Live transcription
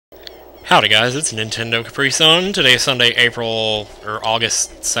Howdy guys, it's Nintendo Capri Sun. Today is Sunday,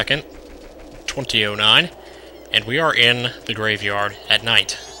 August 2nd, 2009, and we are in the graveyard at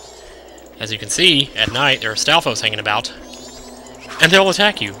night. As you can see, at night there are Stalfos hanging about, and they'll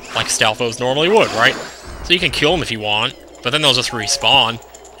attack you, like Stalfos normally would, right? So you can kill them if you want, but then they'll just respawn,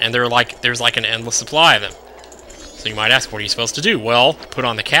 and there's like an endless supply of them. So you might ask, what are you supposed to do? Well, put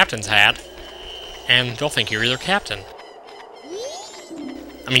on the captain's hat, and they'll think you're their captain.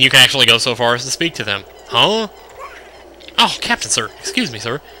 I mean, you can actually go so far as to speak to them. Huh? Oh, Captain, sir. Excuse me,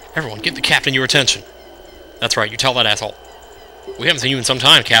 sir. Everyone, give the captain your attention. That's right, you tell that asshole. We haven't seen you in some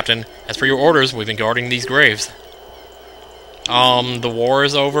time, Captain. As per your orders, we've been guarding these graves. The war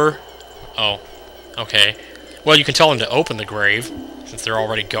is over? Oh, okay. Well, you can tell them to open the grave, since they're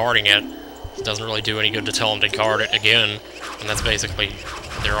already guarding it. It doesn't really do any good to tell them to guard it again, and that's basically,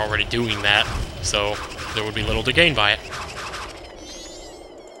 they're already doing that, so there would be little to gain by it.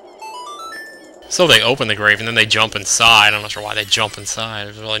 So they open the grave, and then they jump inside. I'm not sure why they jump inside.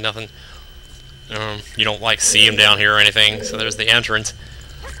 There's really nothing... you don't, like, see them down here or anything. So there's the entrance.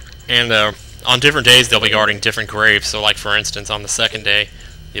 And on different days, they'll be guarding different graves. So, like, for instance, on the second day,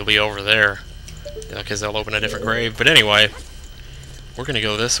 you'll be over there. Because they'll open a different grave. But anyway, we're going to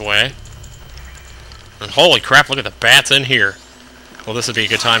go this way. And holy crap, look at the bats in here. Well, this would be a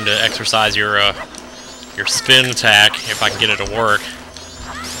good time to exercise your spin attack, if I can get it to work.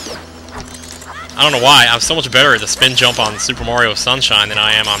 I don't know why, I'm so much better at the spin jump on Super Mario Sunshine than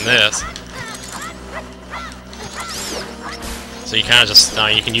I am on this. So you kind of just,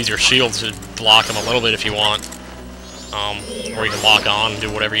 you can use your shield to block them a little bit if you want. Or you can lock on and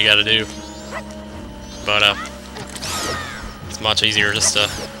do whatever you gotta do. But, it's much easier just to...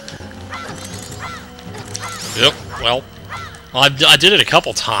 Yep, well, I did it a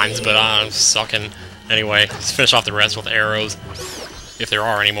couple times, but I'm sucking. Anyway, let's finish off the rest with arrows, if there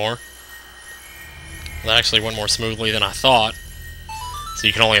are any more. That actually went more smoothly than I thought. So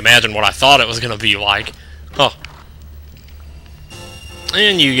you can only imagine what I thought it was going to be like. Huh.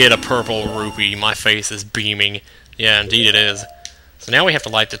 And you get a purple rupee. My face is beaming. Yeah, indeed it is. So now we have to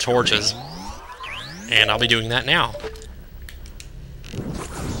light the torches. And I'll be doing that now.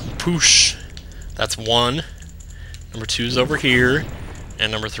 Poosh. That's one. Number 2's over here.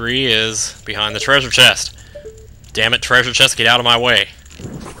 And number 3 is behind the treasure chest. Damn it, treasure chest, get out of my way.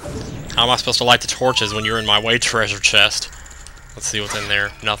 How am I supposed to light the torches when you're in my way, treasure chest? Let's see what's in there.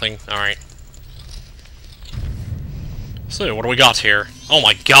 Nothing? Alright. So, what do we got here? Oh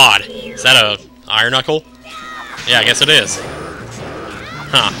my god! Is that a iron knuckle? Yeah, I guess it is.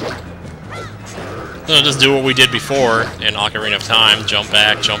 Huh. So just do what we did before in Ocarina of Time. Jump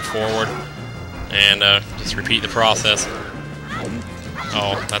back, jump forward, and just repeat the process.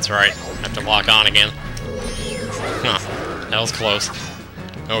 Oh, that's right. I have to lock on again. Huh. That was close.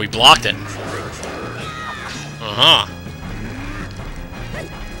 Oh, we blocked it. Uh-huh.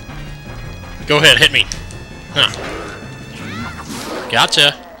 Go ahead, hit me. Huh.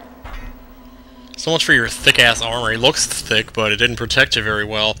 Gotcha. So much for your thick-ass armor. It looks thick, but it didn't protect you very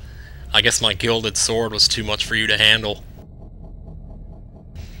well. I guess my gilded sword was too much for you to handle.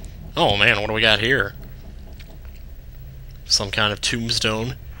 Oh man, what do we got here? Some kind of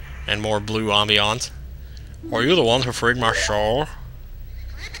tombstone and more blue ambiance. Are you the one who freed my soul?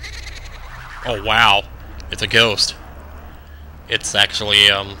 Oh wow, it's a ghost. It's actually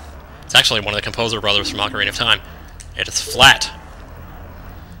one of the composer brothers from Ocarina of Time. It is Flat.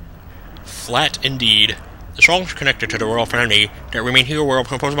 Flat indeed. The songs connected to the royal family that remain here were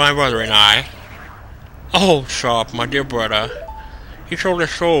composed by my brother and I. Oh, Sharp, my dear brother. He sold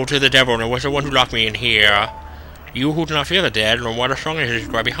his soul to the devil and was the one who locked me in here. You who do not fear the dead know what a song is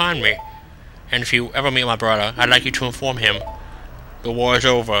right behind me. And if you ever meet my brother, I'd like you to inform him. The war is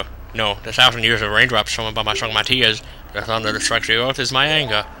over. No, the 1,000 years of raindrops summoned by my song, my tears, the thunder that strikes the earth is my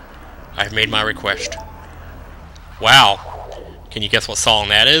anger. I've made my request. Wow. Can you guess what song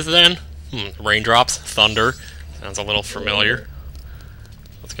that is, then? Raindrops, thunder. Sounds a little familiar.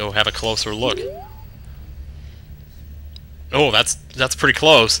 Let's go have a closer look. Oh, that's pretty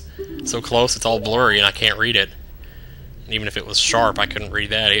close. So close, it's all blurry, and I can't read it. And even if it was sharp, I couldn't read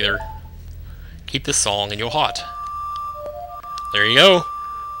that either. Keep this song in your heart. There you go.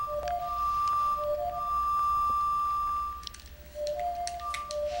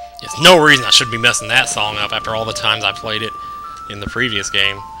 There's no reason I should be messing that song up after all the times I played it in the previous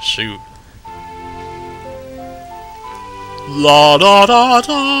game. Shoot. La da da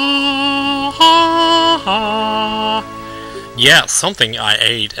da ha ha. Yeah, something I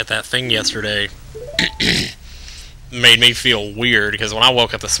ate at that thing yesterday made me feel weird, because when I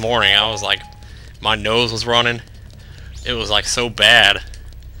woke up this morning, I was like, my nose was running. It was like so bad.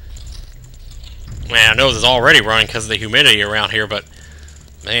 Man, my nose is already running because of the humidity around here, but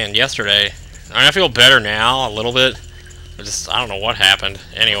man, yesterday, I feel better now, a little bit. I don't know what happened.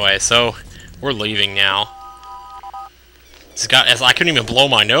 Anyway, so we're leaving now. I couldn't even blow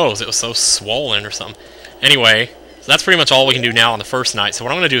my nose. It was so swollen or something. Anyway, so that's pretty much all we can do now on the first night. So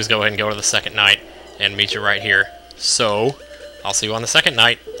what I'm going to do is go ahead and go to the second night and meet you right here. So, I'll see you on the second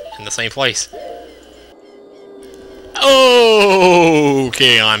night in the same place.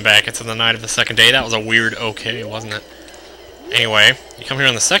 Okay, I'm back. It's the night of the second day. That was a weird okay, wasn't it? Anyway, you come here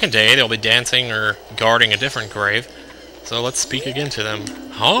on the second day, they'll be dancing or guarding a different grave. So let's speak again to them.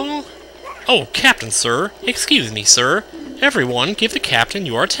 Huh? Oh, Captain, sir. Excuse me, sir. Everyone, give the Captain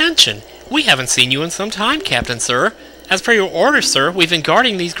your attention. We haven't seen you in some time, Captain, sir. As per your orders, sir, we've been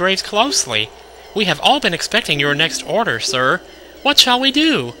guarding these graves closely. We have all been expecting your next order, sir. What shall we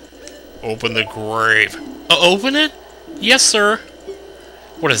do? Open the grave. Open it? Yes, sir.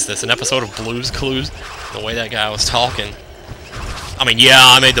 What is this, an episode of Blue's Clues? The way that guy was talking. I mean, yeah,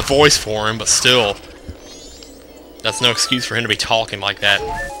 I made the voice for him, but still. That's no excuse for him to be talking like that.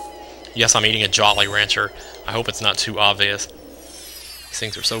 Yes, I'm eating a Jolly Rancher. I hope it's not too obvious. These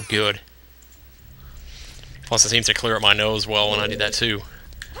things are so good. Plus, it seems to clear up my nose well when I do that, too.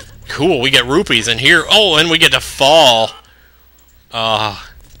 Cool, we get rupees in here. Oh, and we get to fall.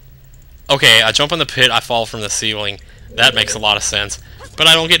 Okay, I jump in the pit, I fall from the ceiling. That makes a lot of sense. But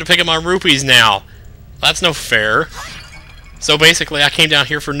I don't get to pick up my rupees now. That's no fair. So basically, I came down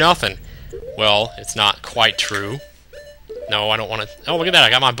here for nothing. Well, it's not quite true. No, I don't want to... Oh, look at that, I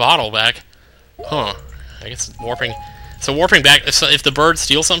got my bottle back. Huh. I guess warping... So warping back... If the bird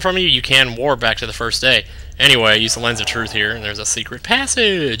steals something from you, you can warp back to the first day. Anyway, use the Lens of Truth here, and there's a secret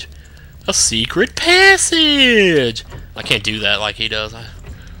passage! A secret passage! I can't do that like he does.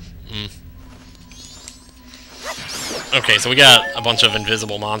 Okay, so we got a bunch of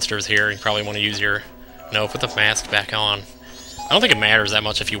invisible monsters here. You probably want to use your... No, put the mask back on. I don't think it matters that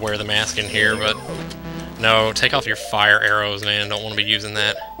much if you wear the mask in here, but... No, take off your fire arrows, man. Don't want to be using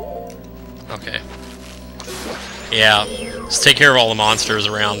that. Okay. Yeah, just take care of all the monsters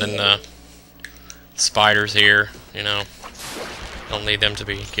around and the spiders here, you know. Don't need them to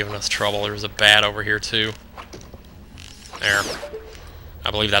be giving us trouble. There's a bat over here, too. There. I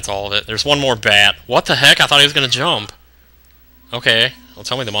believe that's all of it. There's one more bat. What the heck? I thought he was going to jump. Okay. Well,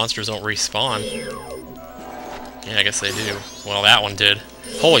 tell me the monsters don't respawn. Yeah, I guess they do. Well, that one did.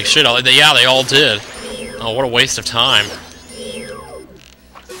 Holy shit, yeah, they all did. Oh, what a waste of time.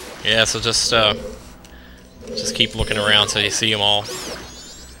 Yeah, so just keep looking around till you see them all.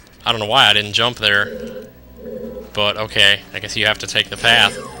 I don't know why I didn't jump there. But, okay, I guess you have to take the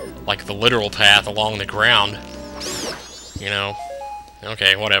path. Like the literal path along the ground. You know.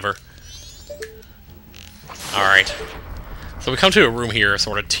 Okay, whatever. Alright. So we come to a room here, a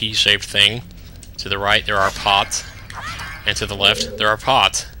sort of T-shaped thing. To the right, there are pots. And to the left, there are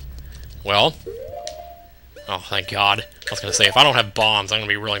pots. Well... Oh, thank God. I was going to say, if I don't have bombs, I'm going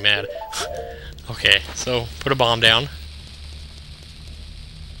to be really mad. Okay, so put a bomb down.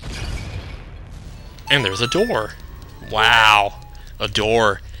 And there's a door. Wow. A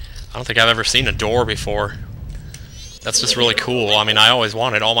door. I don't think I've ever seen a door before. That's just really cool. I mean, I always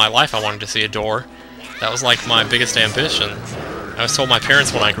wanted, all my life I wanted to see a door. That was like my biggest ambition. I was told my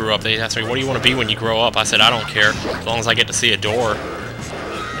parents when I grew up, they asked me, what do you want to be when you grow up? I said, I don't care, as long as I get to see a door.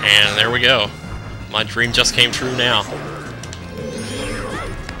 And there we go. My dream just came true now.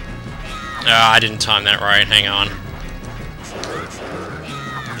 I didn't time that right, hang on.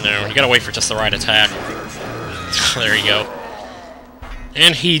 No, you gotta wait for just the right attack. There you go.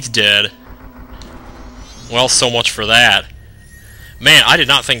 And he's dead. Well, so much for that. Man, I did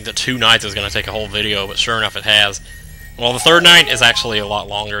not think that 2 nights was going to take a whole video, but sure enough it has. Well, the third night is actually a lot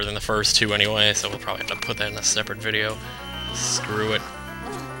longer than the first 2 anyway, so we'll probably have to put that in a separate video. Screw it.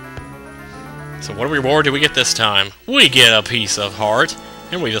 So what reward do we get this time? We get a piece of heart,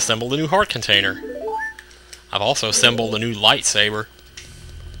 and we've assembled a new heart container. I've also assembled a new lightsaber.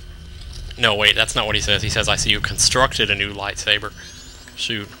 No, wait, that's not what he says. He says, I see you constructed a new lightsaber.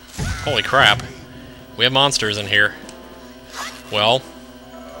 Shoot. Holy crap. We have monsters in here. Well.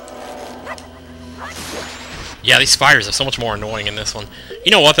 Yeah, these spiders are so much more annoying in this one.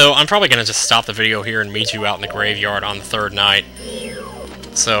 You know what, though? I'm probably going to just stop the video here and meet you out in the graveyard on the third night.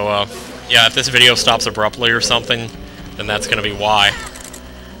 So, yeah, if this video stops abruptly or something, then that's going to be why.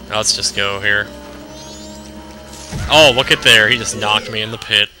 Now, let's just go here. Oh, look at there. He just knocked me in the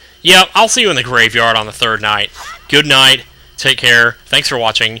pit. Yep, I'll see you in the graveyard on the third night. Good night. Take care. Thanks for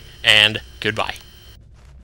watching, and goodbye.